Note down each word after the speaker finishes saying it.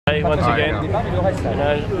Once again,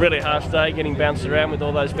 really harsh day getting bounced around with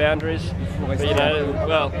all those boundaries. But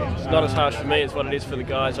well, it's not as harsh for me as what it is for the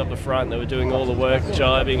guys up the front. They were doing all the work,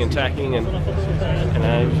 jibing and tacking, and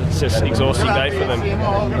it's just an exhausting day for them.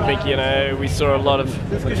 I think we saw a lot of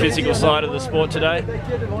the physical side of the sport today,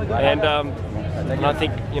 and I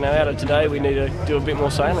think out of today we need to do a bit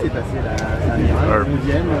more sailing. Or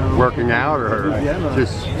working out, or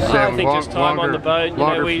just I think just time longer, on the boat.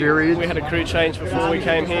 We had a crew change before we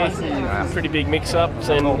came here. Pretty big mix-ups,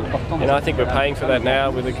 and I think we're paying for that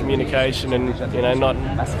now with the communication and not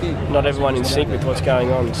everyone in sync with what's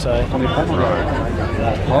going on. So. And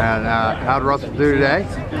how did Russell do today?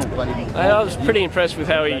 I was pretty impressed with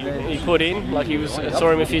how he put in. Like I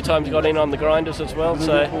saw him a few times, got in on the grinders as well.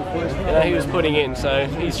 So he was putting in. So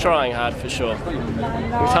he's trying hard for sure.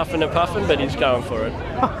 He's huffing and puffing, but he's going for it.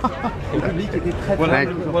 What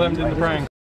happened in the praying?